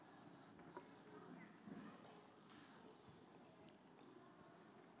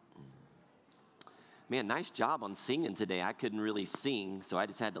man, nice job on singing today. I couldn't really sing, so I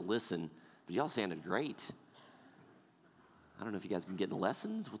just had to listen. But y'all sounded great. I don't know if you guys been getting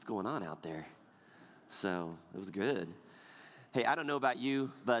lessons. What's going on out there? So it was good. Hey, I don't know about you,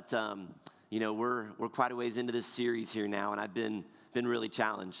 but we're quite a ways into this series here now, and I've been really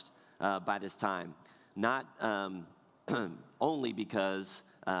challenged by this time. Not only because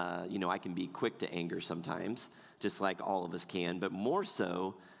I can be quick to anger sometimes, just like all of us can, but more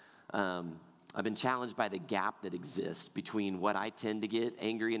so, I've been challenged by the gap that exists between what I tend to get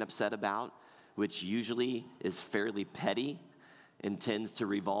angry and upset about, which usually is fairly petty and tends to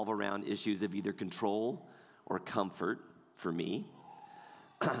revolve around issues of either control or comfort for me,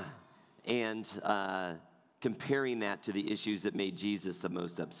 and comparing that to the issues that made Jesus the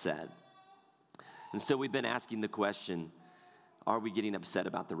most upset. And so we've been asking the question, are we getting upset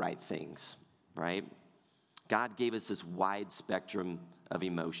about the right things, right? God gave us this wide spectrum of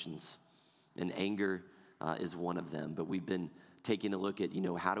emotions, and anger is one of them. But we've been taking a look at,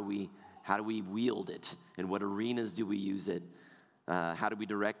 how do we wield it, and what arenas do we use it? How do we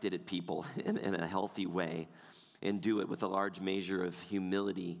direct it at people in a healthy way, and do it with a large measure of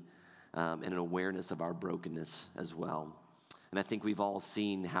humility and an awareness of our brokenness as well. And I think we've all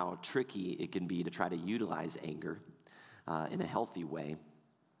seen how tricky it can be to try to utilize anger in a healthy way.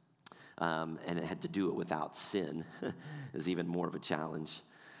 And it had to do it without sin is even more of a challenge.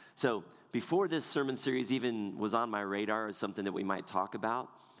 So before this sermon series even was on my radar as something that we might talk about,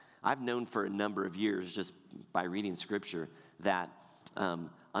 I've known for a number of years, just by reading scripture, that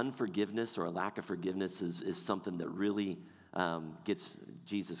unforgiveness or a lack of forgiveness is something that really gets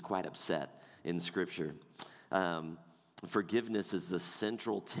Jesus quite upset in scripture. Forgiveness is the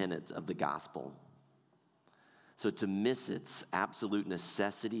central tenet of the gospel. So to miss its absolute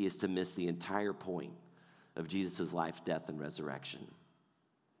necessity is to miss the entire point of Jesus' life, death, and resurrection.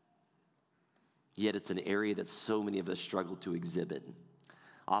 Yet it's an area that so many of us struggle to exhibit.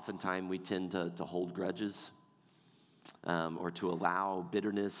 Oftentimes we tend to hold grudges or to allow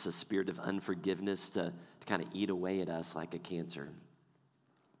bitterness, a spirit of unforgiveness to kind of eat away at us like a cancer.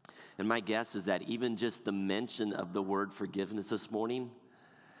 And my guess is that even just the mention of the word forgiveness this morning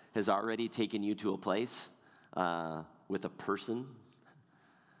has already taken you to a place with a person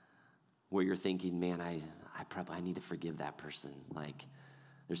where you're thinking, man, I need to forgive that person. Like,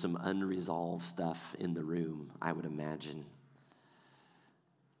 there's some unresolved stuff in the room, I would imagine.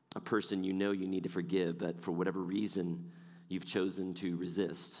 A person you need to forgive, but for whatever reason, you've chosen to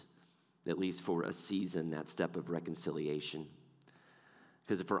resist, at least for a season, that step of reconciliation.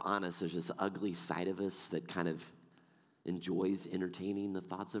 Because if we're honest, there's this ugly side of us that kind of enjoys entertaining the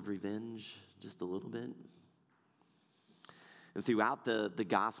thoughts of revenge just a little bit. And throughout the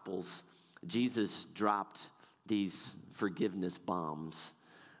Gospels, Jesus dropped these forgiveness bombs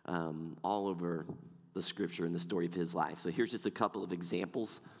all over the scripture and the story of his life. So here's just a couple of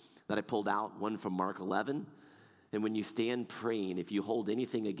examples that I pulled out, one from Mark 11. And when you stand praying, if you hold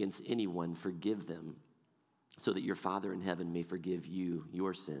anything against anyone, forgive them, so that your Father in heaven may forgive you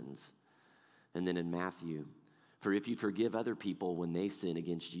your sins. And then in Matthew, for if you forgive other people when they sin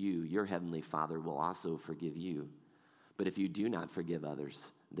against you, your heavenly Father will also forgive you. But if you do not forgive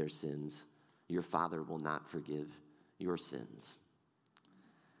others their sins, your Father will not forgive your sins.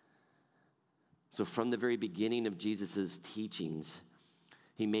 So from the very beginning of Jesus' teachings,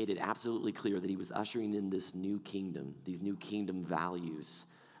 he made it absolutely clear that he was ushering in this new kingdom, these new kingdom values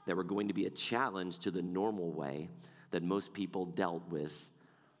that were going to be a challenge to the normal way that most people dealt with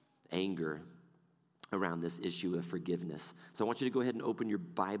anger around this issue of forgiveness. So I want you to go ahead and open your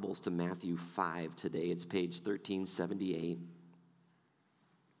Bibles to Matthew 5 today. It's page 1378.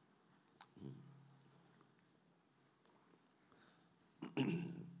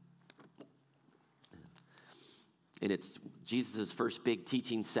 And it's Jesus' first big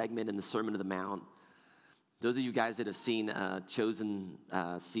teaching segment in the Sermon on the Mount. Those of you guys that have seen Chosen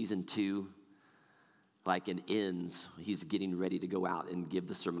season 2, like it ends, he's getting ready to go out and give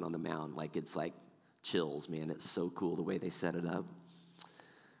the Sermon on the Mount. Like, it's like chills, man. It's so cool the way they set it up.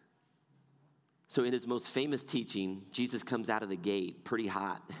 So in his most famous teaching, Jesus comes out of the gate pretty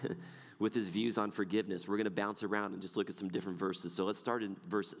hot with his views on forgiveness. We're going to bounce around and just look at some different verses. So let's start in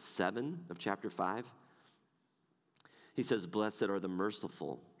verse 7 of chapter 5. He says, "Blessed are the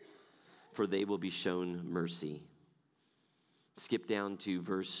merciful, for they will be shown mercy." Skip down to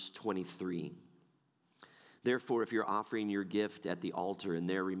verse 23. "Therefore, if you're offering your gift at the altar and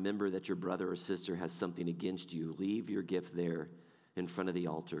there remember that your brother or sister has something against you, leave your gift there in front of the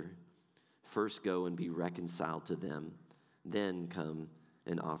altar. First go and be reconciled to them, then come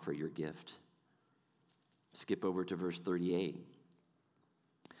and offer your gift." Skip over to verse 38.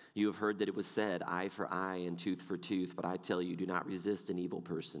 You have heard that it was said, eye for eye and tooth for tooth, but I tell you, do not resist an evil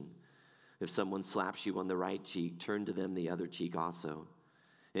person. If someone slaps you on the right cheek, turn to them the other cheek also.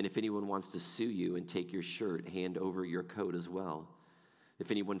 And if anyone wants to sue you and take your shirt, hand over your coat as well. If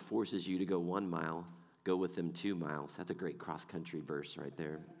anyone forces you to go 1 mile, go with them 2 miles. That's a great cross-country verse right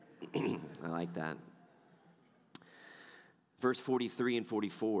there. I like that. Verse 43 and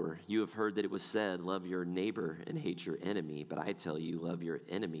 44, you have heard that it was said, love your neighbor and hate your enemy. But I tell you, love your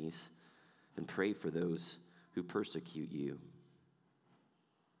enemies and pray for those who persecute you.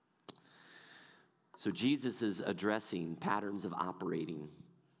 So Jesus is addressing patterns of operating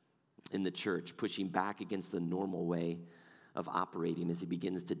in the church, pushing back against the normal way of operating as he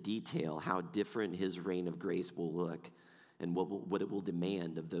begins to detail how different his reign of grace will look and what it will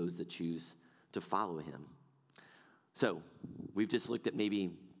demand of those that choose to follow him. So we've just looked at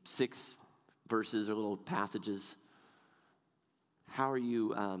maybe 6 verses or little passages. How are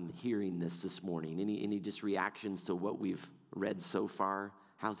you hearing this morning? Any just reactions to what we've read so far?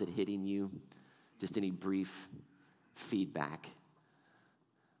 How's it hitting you? Just any brief feedback.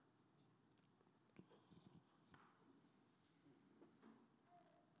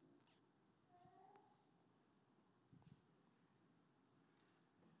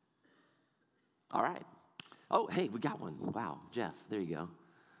 All right. Oh, hey, we got one. Wow, Jeff, there you go.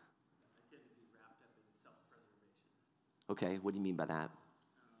 I tend to be wrapped up in self-preservation. Okay, what do you mean by that?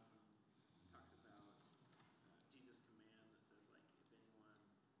 Talks about Jesus' command that says, like, if anyone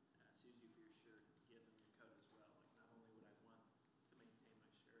sues you for your shirt, give them your coat as well. Like, not only would I want to maintain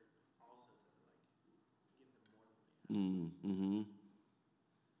my shirt, but also to, like, give them more than they have.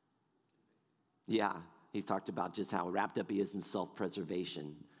 Yeah, he talked about just how wrapped up he is in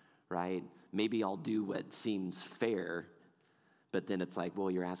self-preservation, right? Maybe I'll do what seems fair, but then it's like, well,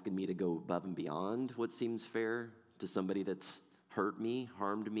 you're asking me to go above and beyond what seems fair to somebody that's hurt me,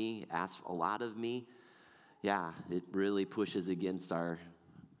 harmed me, asked a lot of me. Yeah, it really pushes against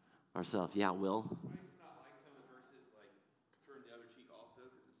ourselves. Yeah, Will? I used to not like some of the verses, like, turn the other cheek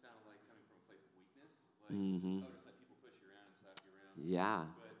also, because it sounded like coming from a place of weakness. Like, just let people push you around and slap you around. Yeah.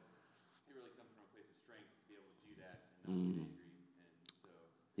 But it really comes from a place of strength to be able to do that and not get angry. And so,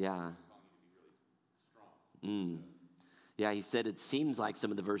 Yeah. I'm calling you to be really strong. Yeah, he said it seems like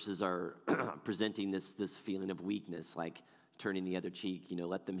some of the verses are presenting this feeling of weakness, like turning the other cheek,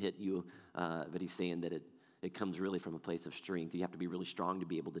 let them hit you. But he's saying that it comes really from a place of strength. You have to be really strong to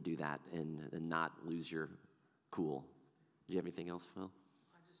be able to do that and not lose your cool. Do you have anything else, Phil?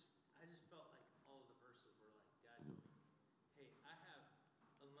 I just felt like all of the verses were like, God, hey, I have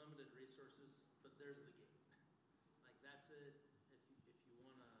unlimited resources, but there's the gate. Like, that's it. If you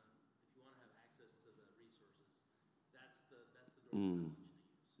wanna have access to the resources, that's the door I want you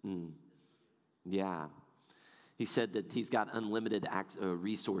to use. Yeah. He said that he's got unlimited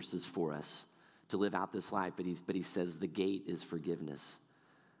resources for us to live out this life, but he says the gate is forgiveness.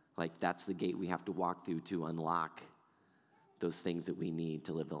 Like, that's the gate we have to walk through to unlock those things that we need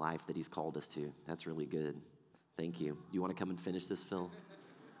to live the life that he's called us to. That's really good. Thank you. You want to come and finish this, Phil?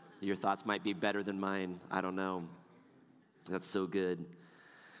 Your thoughts might be better than mine. I don't know. That's so good.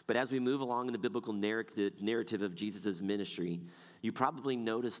 But as we move along in the biblical narrative of Jesus' ministry, you probably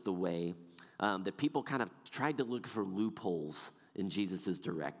noticed the way that people kind of tried to look for loopholes in Jesus'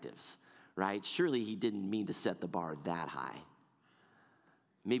 directives, right? Surely he didn't mean to set the bar that high.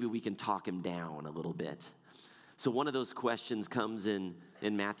 Maybe we can talk him down a little bit. So one of those questions comes in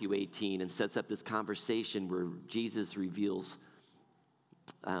Matthew 18 and sets up this conversation where Jesus reveals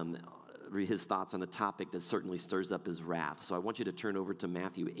his thoughts on a topic that certainly stirs up his wrath. So I want you to turn over to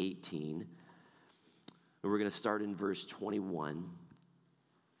Matthew 18, and we're going to start in verse 21.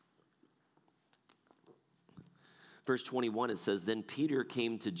 Verse 21, it says, Then Peter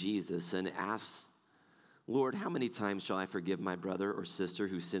came to Jesus and asked, Lord, how many times shall I forgive my brother or sister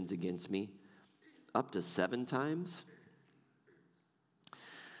who sins against me? Up to 7 times?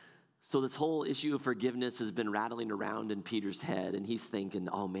 So this whole issue of forgiveness has been rattling around in Peter's head, and he's thinking,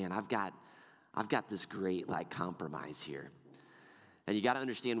 oh man, I've got this great compromise here. And you got to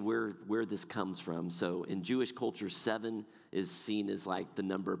understand where this comes from. So in Jewish culture, 7 is seen as like the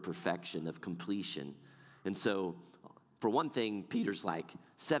number of perfection, of completion. And so for one thing, Peter's like,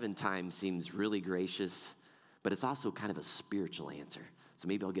 7 times seems really gracious, but it's also kind of a spiritual answer. So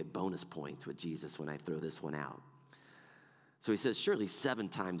maybe I'll get bonus points with Jesus when I throw this one out. So he says, surely 7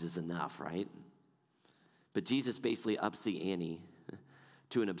 times is enough, right? But Jesus basically ups the ante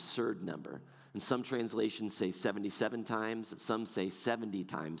to an absurd number. And some translations say 77 times. Some say 70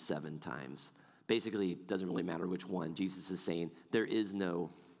 times 7 times. Basically, it doesn't really matter which one. Jesus is saying there is no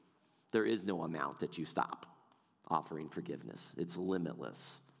amount that you stop offering forgiveness. It's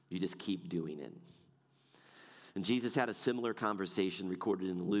limitless. You just keep doing it. And Jesus had a similar conversation recorded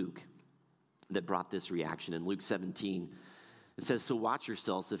in Luke that brought this reaction. In Luke 17, it says, "So watch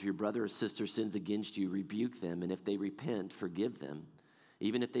yourselves. If your brother or sister sins against you, rebuke them. And if they repent, forgive them.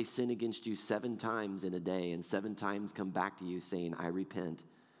 Even if they sin against you 7 times in a day and 7 times come back to you saying, 'I repent,'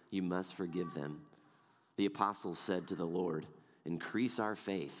 you must forgive them." The apostles said to the Lord, "Increase our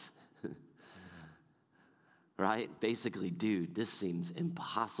faith." Right? Basically, dude, this seems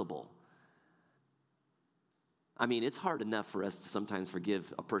impossible. I mean, it's hard enough for us to sometimes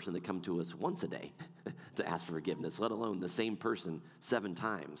forgive a person that come to us once a day to ask for forgiveness, let alone the same person 7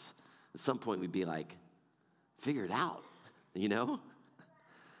 times. At some point, we'd be like, figure it out, you know?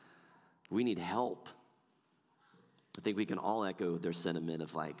 We need help. I think we can all echo their sentiment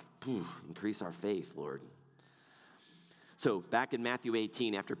of like, increase our faith, Lord. So back in Matthew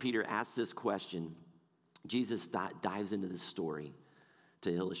 18, after Peter asks this question, Jesus dives into this story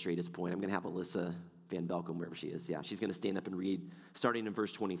to illustrate his point. I'm going to have Alyssa Van Belkom, wherever she is. Yeah, she's going to stand up and read, starting in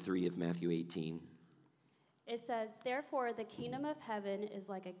verse 23 of Matthew 18. It says, "Therefore the kingdom of heaven is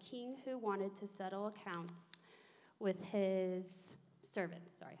like a king who wanted to settle accounts with his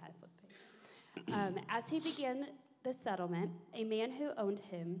servants." Sorry, I had to flip page. As he began the settlement, a man who owed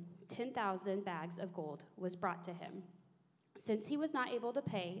him 10,000 bags of gold was brought to him. Since he was not able to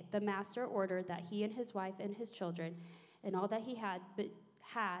pay, the master ordered that he and his wife and his children and all that he had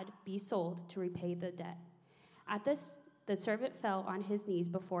be sold to repay the debt. At this, the servant fell on his knees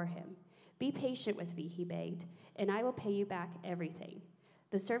before him. "Be patient with me," he begged, "and I will pay you back everything."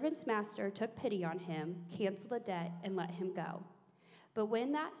 The servant's master took pity on him, canceled the debt, and let him go. But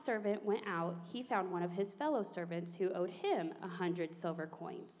when that servant went out, he found one of his fellow servants who owed him 100 silver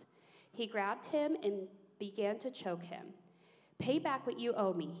coins. He grabbed him and began to choke him. "Pay back what you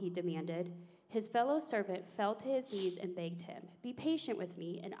owe me," he demanded. His fellow servant fell to his knees and begged him, "Be patient with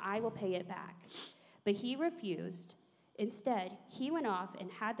me, and I will pay it back." But he refused. Instead, he went off and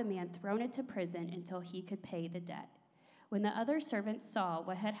had the man thrown into prison until he could pay the debt. When the other servants saw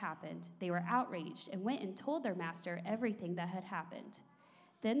what had happened, they were outraged and went and told their master everything that had happened.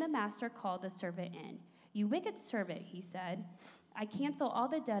 Then the master called the servant in. "You wicked servant," he said, "I cancel all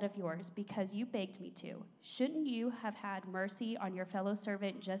the debt of yours because you begged me to. Shouldn't you have had mercy on your fellow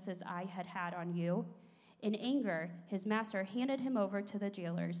servant just as I had had on you?" In anger, his master handed him over to the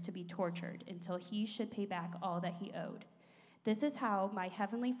jailers to be tortured until he should pay back all that he owed. This is how my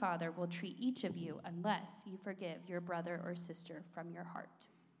heavenly Father will treat each of you unless you forgive your brother or sister from your heart.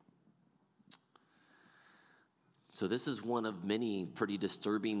 So this is one of many pretty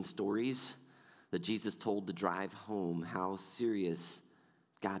disturbing stories that Jesus told to drive home how serious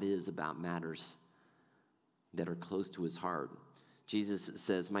God is about matters that are close to his heart. Jesus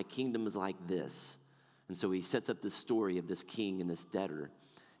says, "My kingdom is like this." And so he sets up this story of this king and this debtor.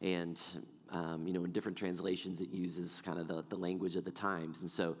 And, in different translations, it uses kind of the language of the times.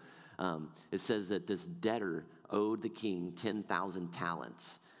 And so it says that this debtor owed the king 10,000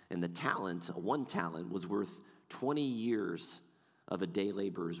 talents. And one talent was worth 20 years of a day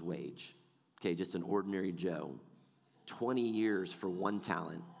laborer's wage. Okay, just an ordinary Joe. 20 years for 1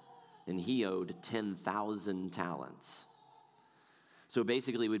 talent, and he owed 10,000 talents. So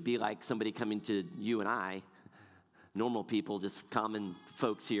basically, it would be like somebody coming to you and I, normal people, just common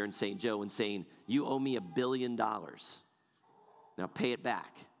folks here in St. Joe, and saying, "You owe me $1 billion. Now pay it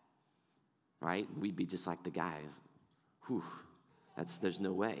back." Right? We'd be just like the guy. Whew, there's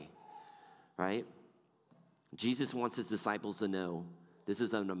no way. Right? Jesus wants his disciples to know this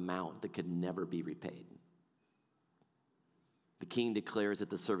is an amount that could never be repaid. The king declares that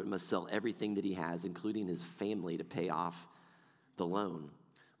the servant must sell everything that he has, including his family, to pay off the loan,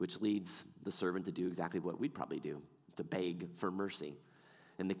 which leads the servant to do exactly what we'd probably do, to beg for mercy.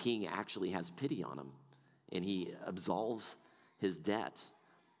 And the king actually has pity on him, and he absolves his debt.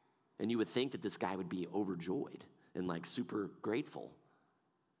 And you would think that this guy would be overjoyed and like super grateful.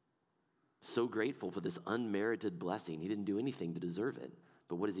 So grateful for this unmerited blessing. He didn't do anything to deserve it.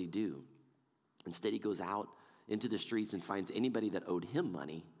 But what does he do? Instead, he goes out into the streets and finds anybody that owed him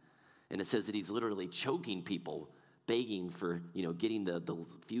money. And it says that he's literally choking people, begging for, getting the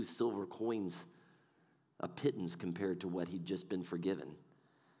few silver coins, a pittance compared to what he'd just been forgiven.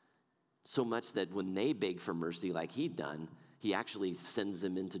 So much that when they beg for mercy like he'd done, he actually sends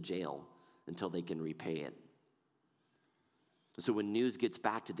them into jail until they can repay it. So when news gets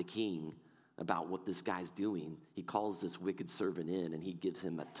back to the king about what this guy's doing, he calls this wicked servant in and he gives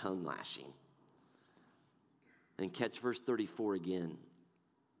him a tongue lashing. And catch verse 34 again.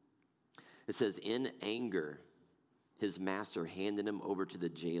 It says, "In anger, his master handed him over to the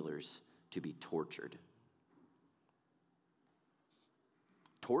jailers to be tortured."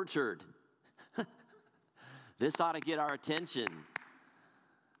 tortured. This ought to get our attention.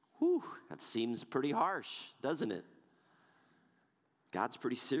 Whew, that seems pretty harsh, doesn't it? God's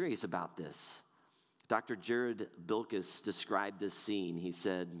pretty serious about this. Dr. Jared Bilkes described this scene. He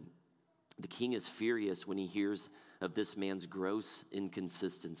said, "The king is furious when he hears of this man's gross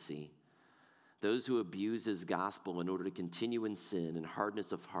inconsistency. Those who abuse his gospel in order to continue in sin and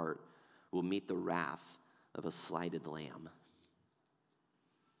hardness of heart will meet the wrath of a slighted lamb."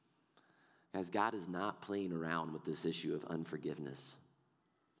 Guys, God is not playing around with this issue of unforgiveness.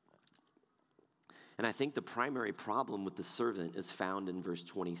 And I think the primary problem with the servant is found in verse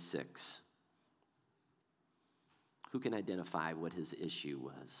 26. Who can identify what his issue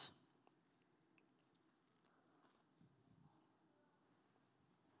was?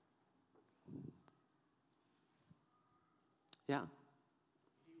 Yeah.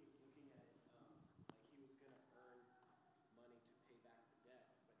 He was looking at it like he was going to earn money to pay back the debt,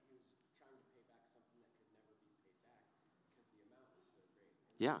 but he was trying to pay back something that could never be paid back because the amount was so great.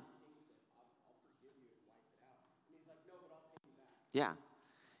 And Yeah. the king said, I'll forgive you and wipe it out. And he's like, no, but I'll pay you back. Yeah.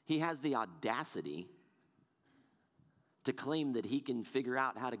 He has the audacity to claim that he can figure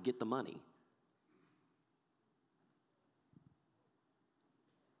out how to get the money.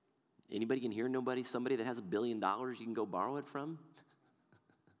 Anybody in here, somebody that has $1 billion you can go borrow it from?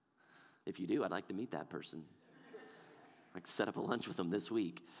 If you do, I'd like to meet that person. I can set up a lunch with them this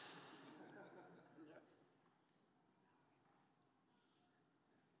week.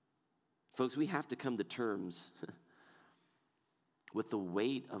 Folks, we have to come to terms with the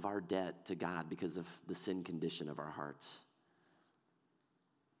weight of our debt to God because of the sin condition of our hearts.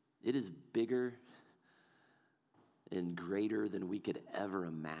 It is bigger and greater than we could ever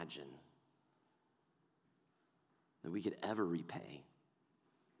imagine, that we could ever repay.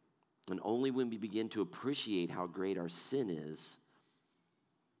 And only when we begin to appreciate how great our sin is,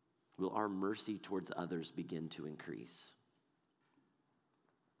 will our mercy towards others begin to increase.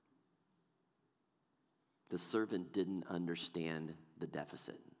 The servant didn't understand the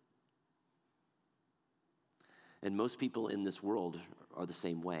deficit. And most people in this world are the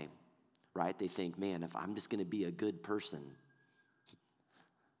same way, right? They think, man, if I'm just going to be a good person,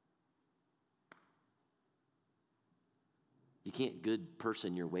 you can't good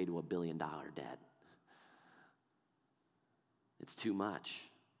person your way to $1 billion debt. It's too much.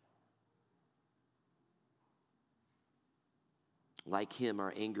 Like him,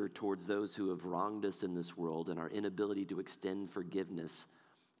 our anger towards those who have wronged us in this world and our inability to extend forgiveness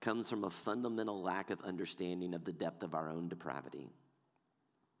comes from a fundamental lack of understanding of the depth of our own depravity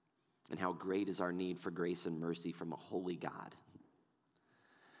and how great is our need for grace and mercy from a holy God.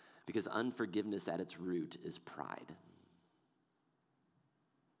 Because unforgiveness at its root is pride.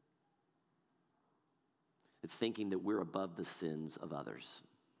 It's thinking that we're above the sins of others.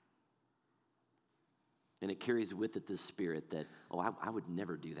 And it carries with it this spirit that, I would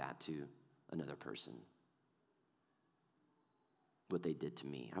never do that to another person. What they did to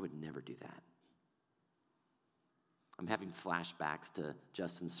me, I would never do that. I'm having flashbacks to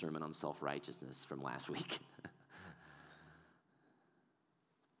Justin's sermon on self-righteousness from last week.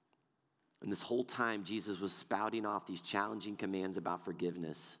 And this whole time, Jesus was spouting off these challenging commands about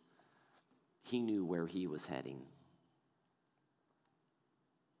forgiveness. He knew where he was heading.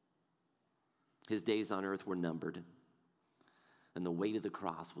 His days on earth were numbered, and the weight of the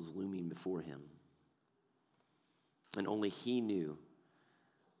cross was looming before him. And only he knew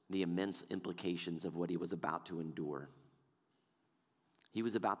the immense implications of what he was about to endure. He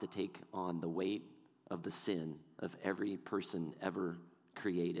was about to take on the weight of the sin of every person ever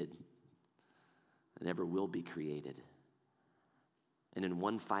created and ever will be created. And in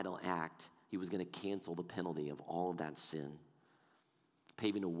one final act, he was going to cancel the penalty of all of that sin,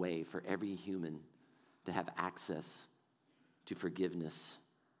 paving a way for every human to have access to forgiveness,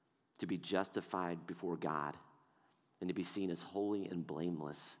 to be justified before God, and to be seen as holy and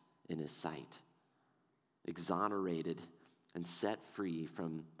blameless in his sight, exonerated and set free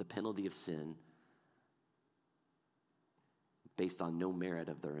from the penalty of sin based on no merit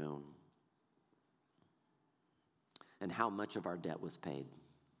of their own. And how much of our debt was paid?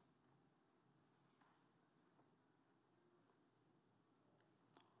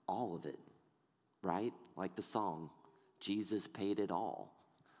 All of it, right? Like the song, Jesus paid it all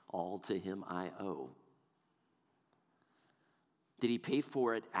to him I owe. Did he pay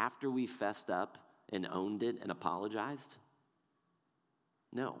for it after we fessed up and owned it and apologized?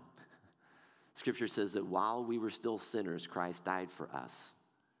 No. Scripture says that while we were still sinners, Christ died for us.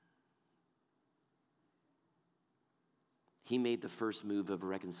 He made the first move of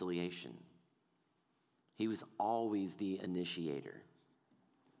reconciliation. He was always the initiator.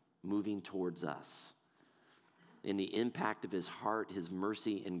 moving towards us. And the impact of his heart, his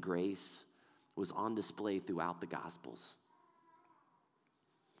mercy and grace was on display throughout the Gospels.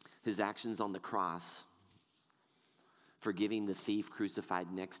 His actions on the cross, forgiving the thief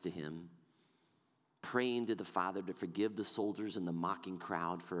crucified next to him, praying to the Father to forgive the soldiers and the mocking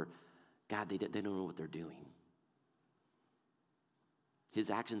crowd for, God, they don't know what they're doing. His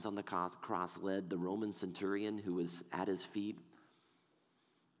actions on the cross led the Roman centurion who was at his feet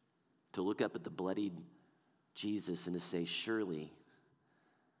to look up at the bloodied Jesus and to say, surely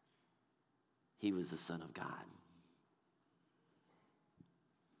he was the Son of God.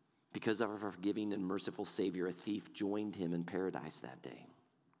 Because of our forgiving and merciful Savior, a thief joined him in paradise that day.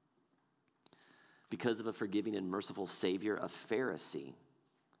 Because of a forgiving and merciful Savior, a Pharisee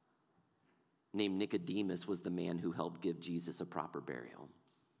named Nicodemus was the man who helped give Jesus a proper burial.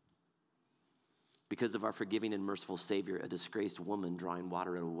 Because of our forgiving and merciful Savior, a disgraced woman drawing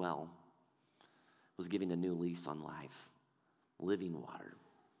water at a well was giving a new lease on life, living water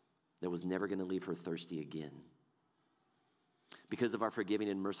that was never going to leave her thirsty again. Because of our forgiving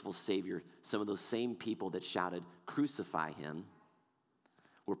and merciful Savior, some of those same people that shouted, "Crucify him,"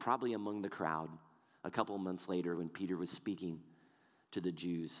 were probably among the crowd a couple of months later when Peter was speaking to the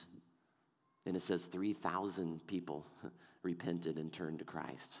Jews. And it says 3,000 people repented and turned to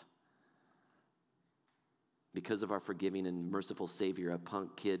Christ. Because of our forgiving and merciful Savior, a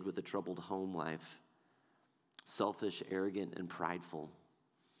punk kid with a troubled home life, selfish, arrogant, and prideful,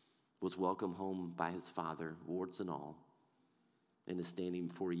 was welcomed home by his father, warts and all, and is standing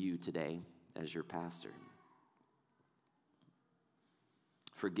before you today as your pastor.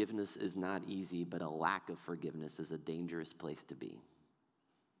 Forgiveness is not easy, but a lack of forgiveness is a dangerous place to be.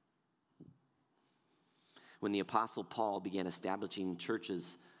 When the Apostle Paul began establishing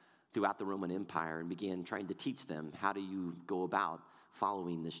churches throughout the Roman Empire and began trying to teach them, how do you go about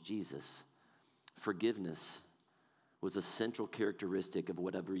following this Jesus? Forgiveness was a central characteristic of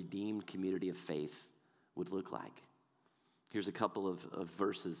what a redeemed community of faith would look like. Here's a couple of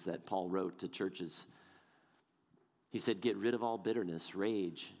verses that Paul wrote to churches. He said, "Get rid of all bitterness,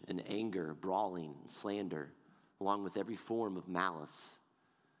 rage, and anger, brawling, and slander, along with every form of malice.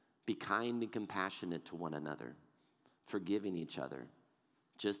 Be kind and compassionate to one another, forgiving each other,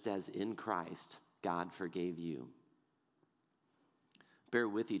 just as in Christ God forgave you. Bear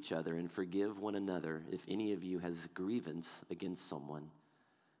with each other and forgive one another if any of you has grievance against someone.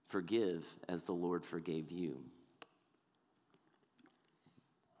 Forgive as the Lord forgave you."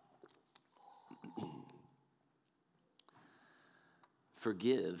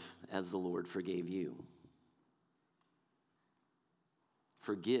 Forgive as the Lord forgave you.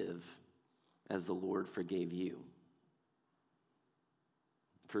 Forgive as the Lord forgave you.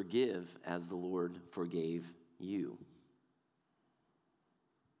 Forgive as the Lord forgave you.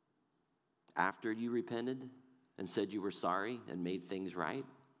 After you repented and said you were sorry and made things right?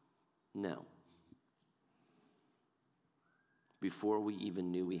 No. Before we even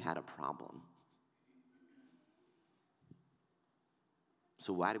knew we had a problem.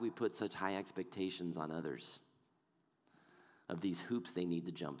 So why do we put such high expectations on others of these hoops they need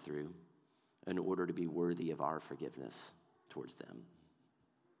to jump through in order to be worthy of our forgiveness towards them?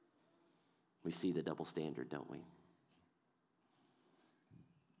 We see the double standard, don't we?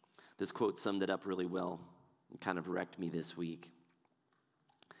 This quote summed it up really well and kind of wrecked me this week.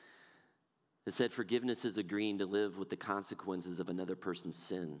 It said, "Forgiveness is agreeing to live with the consequences of another person's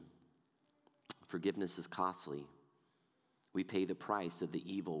sin. Forgiveness is costly. We pay the price of the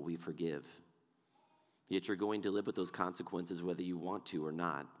evil we forgive. Yet you're going to live with those consequences whether you want to or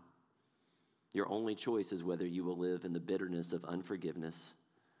not. Your only choice is whether you will live in the bitterness of unforgiveness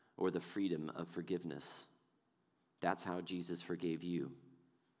or the freedom of forgiveness. That's how Jesus forgave you.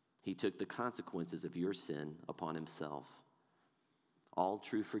 He took the consequences of your sin upon himself. All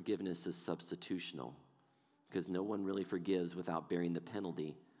true forgiveness is substitutional because no one really forgives without bearing the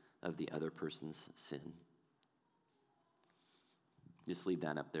penalty of the other person's sin." Just leave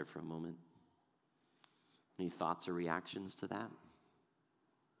that up there for a moment. Any thoughts or reactions to that?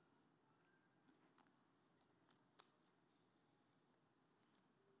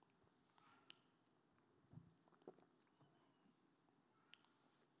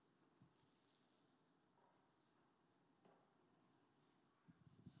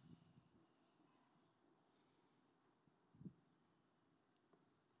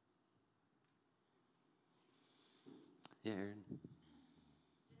 Yeah, Aaron. Just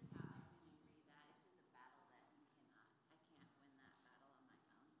how I can agree that it's just a battle that I can't win that battle on my own. Not live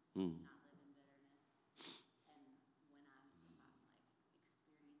in bitterness. And when I'm experiencing the consequences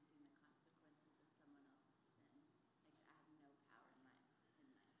of someone else's sin, like I have no power in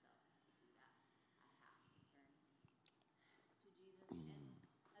myself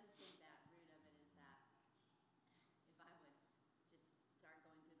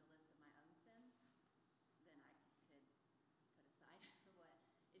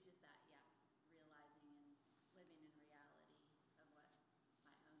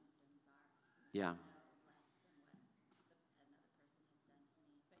Yeah. less than what another person has done to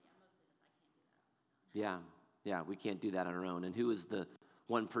me. But yeah, mostly just I can't do that on my own. Yeah. Yeah. We can't do that on our own. And who is the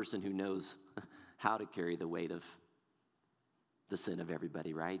one person who knows how to carry the weight of the sin of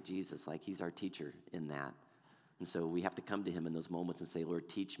everybody, right? Jesus, like he's our teacher in that. And so we have to come to him in those moments and say, Lord,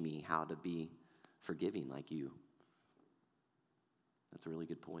 teach me how to be forgiving like you. That's a really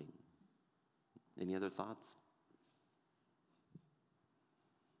good point. Any other thoughts?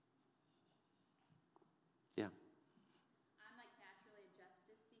 Yeah. I'm like naturally a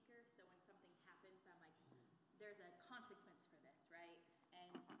justice seeker, so when something happens, I'm like, there's a consequence for this, right? And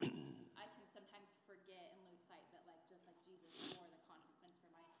I can sometimes forget and lose sight that like just like Jesus bore the consequence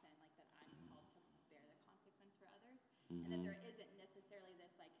for my sin, like that I'm called to bear the consequence for others, and that there isn't necessarily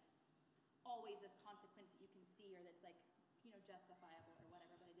this like always this consequence that you can see or that's like justifiable or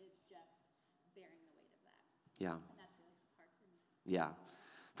whatever, but it is just bearing the weight of that. Yeah. And that's really hard for me. Yeah.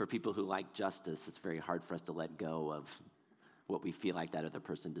 For people who like justice, it's very hard for us to let go of what we feel like that other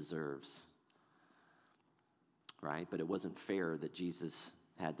person deserves. Right? But it wasn't fair that Jesus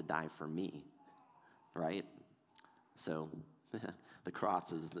had to die for me. Right? So the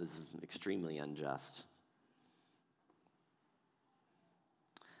cross is extremely unjust.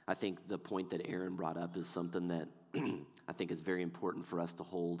 I think the point that Aaron brought up is something that I think is very important for us to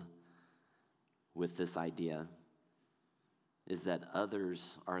hold with this idea, is that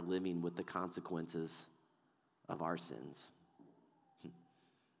others are living with the consequences of our sins.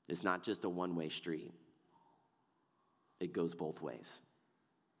 It's not just a one-way street. It goes both ways.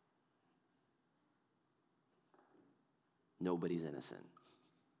 Nobody's innocent.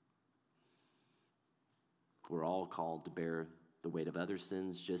 We're all called to bear the weight of other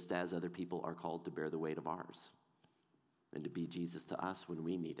sins, just as other people are called to bear the weight of ours, and to be Jesus to us when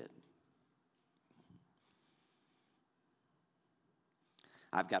we need it.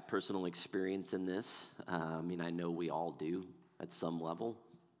 I've got personal experience in this. I know we all do at some level.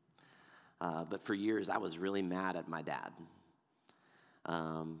 But for years, I was really mad at my dad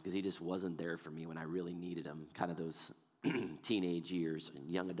because he just wasn't there for me when I really needed him. Kind of those teenage years and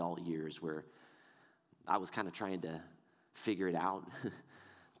young adult years where I was kind of trying to figure it out,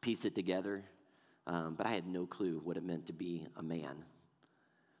 piece it together. But I had no clue what it meant to be a man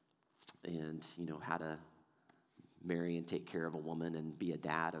and, how to marry and take care of a woman and be a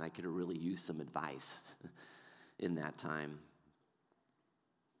dad. And I could have really used some advice in that time.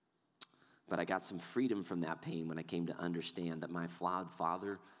 But I got some freedom from that pain when I came to understand that my flawed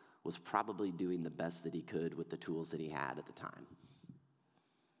father was probably doing the best that he could with the tools that he had at the time.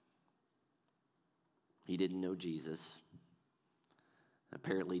 He didn't know Jesus.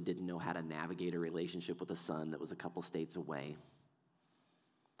 Apparently didn't know how to navigate a relationship with a son that was a couple states away.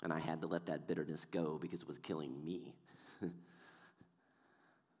 And I had to let that bitterness go because it was killing me. And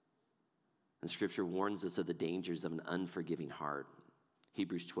Scripture warns us of the dangers of an unforgiving heart.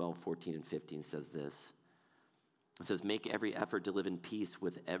 Hebrews 12, 14, and 15 says this. It says, make every effort to live in peace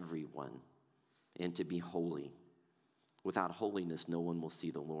with everyone and to be holy. Without holiness, no one will see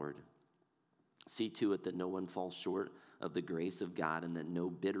the Lord. See to it that no one falls short of the grace of God and that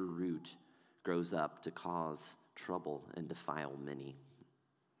no bitter root grows up to cause trouble and defile many.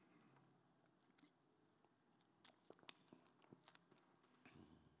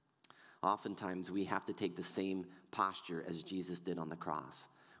 Oftentimes, we have to take the same posture as Jesus did on the cross.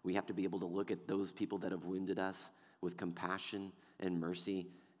 We have to be able to look at those people that have wounded us with compassion and mercy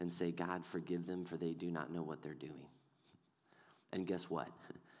and say, God, forgive them, for they do not know what they're doing. And guess what?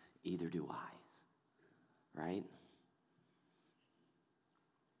 Either do I, right?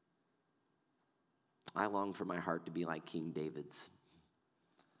 I long for my heart to be like King David's,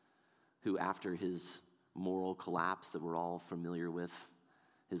 who after his moral collapse that we're all familiar with,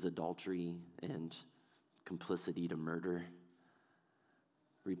 his adultery and complicity to murder,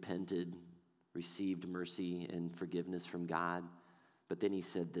 repented, received mercy and forgiveness from God. But then he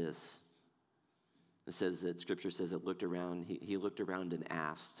said this. It says that Scripture says it looked around, he looked around and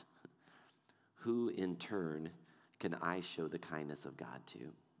asked, who in turn can I show the kindness of God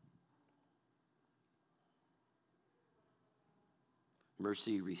to?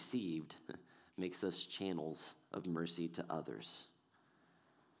 Mercy received makes us channels of mercy to others.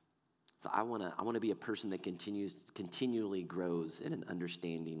 So I want to be a person that continually grows in an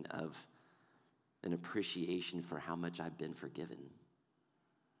understanding of an appreciation for how much I've been forgiven.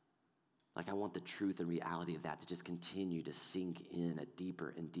 Like I want the truth and reality of that to just continue to sink in at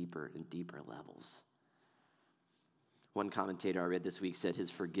deeper and deeper and deeper levels. One commentator I read this week said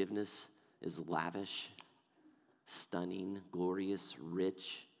his forgiveness is lavish, stunning, glorious,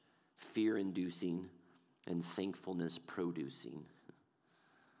 rich, fear-inducing, and thankfulness-producing.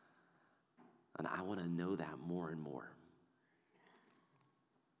 And I want to know that more and more.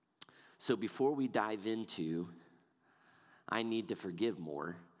 So before we dive into, I need to forgive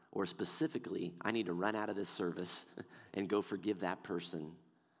more, or specifically, I need to run out of this service and go forgive that person,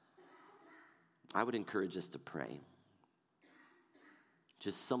 I would encourage us to pray.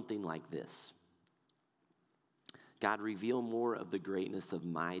 Just something like this. God, reveal more of the greatness of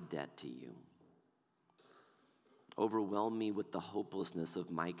my debt to you. Overwhelm me with the hopelessness of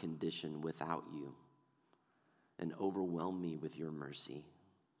my condition without you, and overwhelm me with your mercy,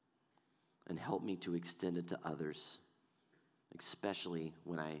 and help me to extend it to others, especially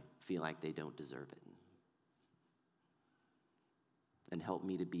when I feel like they don't deserve it. And help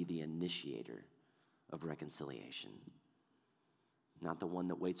me to be the initiator of reconciliation. Not the one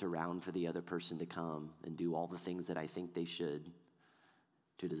that waits around for the other person to come and do all the things that I think they should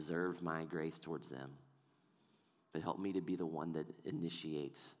to deserve my grace towards them. But help me to be the one that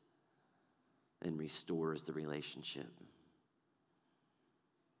initiates and restores the relationship.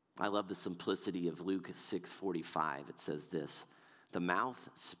 I love the simplicity of Luke 6:45. It says this, the mouth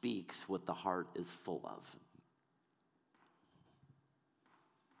speaks what the heart is full of.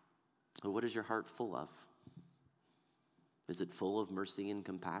 Well, what is your heart full of? Is it full of mercy and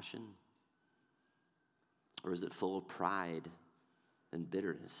compassion? Or is it full of pride and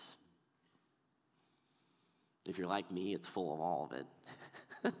bitterness? If you're like me, it's full of all of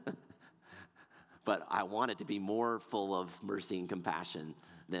it. But I want it to be more full of mercy and compassion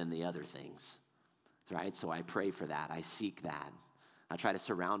than the other things, right? So I pray for that. I seek that. I try to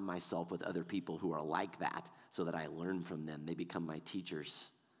surround myself with other people who are like that so that I learn from them. They become my teachers.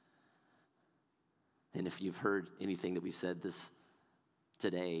 And if you've heard anything that we've said this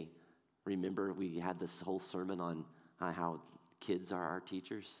today, remember we had this whole sermon on how kids are our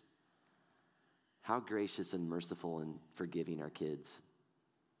teachers. How gracious and merciful and forgiving are kids.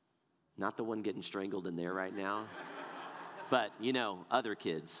 Not the one getting strangled in there right now, but, other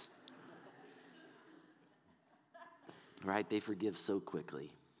kids. Right? They forgive so quickly.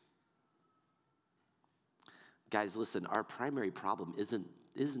 Guys, listen, our primary problem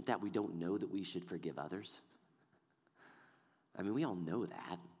isn't that we don't know that we should forgive others. I mean, we all know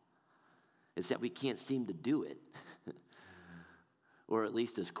that. It's that we can't seem to do it. Or at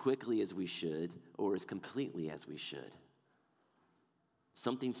least as quickly as we should, or as completely as we should.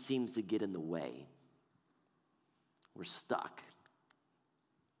 Something seems to get in the way. We're stuck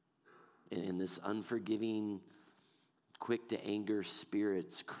in this unforgiving, quick to anger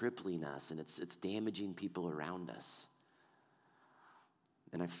spirit's crippling us, and it's damaging people around us.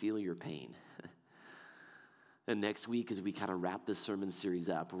 And I feel your pain. And next week, as we kind of wrap this sermon series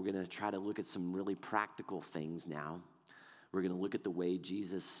up, we're going to try to look at some really practical things now. We're going to look at the way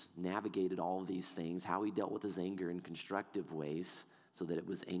Jesus navigated all of these things, how he dealt with his anger in constructive ways so that it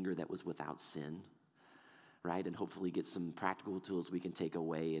was anger that was without sin, right? And hopefully get some practical tools we can take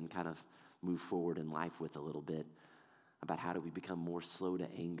away and kind of move forward in life with a little bit about how do we become more slow to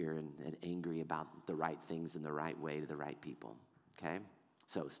anger and angry about the right things in the right way to the right people, okay?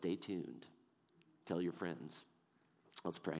 So stay tuned. Tell your friends. Let's pray.